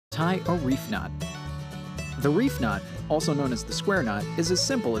tie a reef knot. The reef knot, also known as the square knot, is as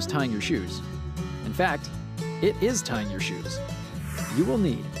simple as tying your shoes. In fact, it is tying your shoes. You will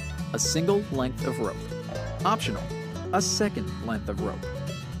need a single length of rope. Optional, a second length of rope.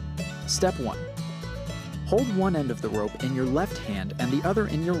 Step 1. Hold one end of the rope in your left hand and the other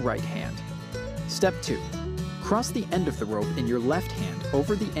in your right hand. Step 2. Cross the end of the rope in your left hand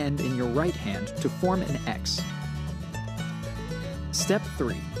over the end in your right hand to form an X. Step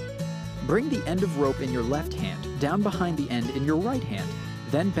 3. Bring the end of rope in your left hand down behind the end in your right hand,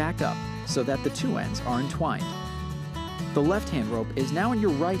 then back up so that the two ends are entwined. The left hand rope is now in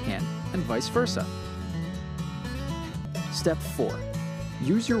your right hand and vice versa. Step 4.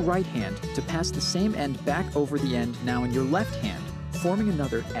 Use your right hand to pass the same end back over the end now in your left hand, forming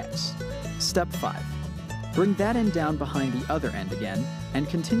another X. Step 5. Bring that end down behind the other end again and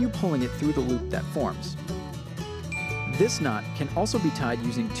continue pulling it through the loop that forms. This knot can also be tied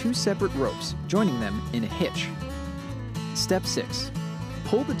using two separate ropes, joining them in a hitch. Step 6.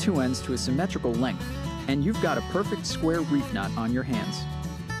 Pull the two ends to a symmetrical length, and you've got a perfect square reef knot on your hands.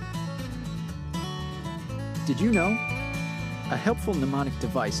 Did you know? A helpful mnemonic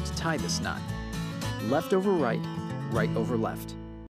device to tie this knot: left over right, right over left.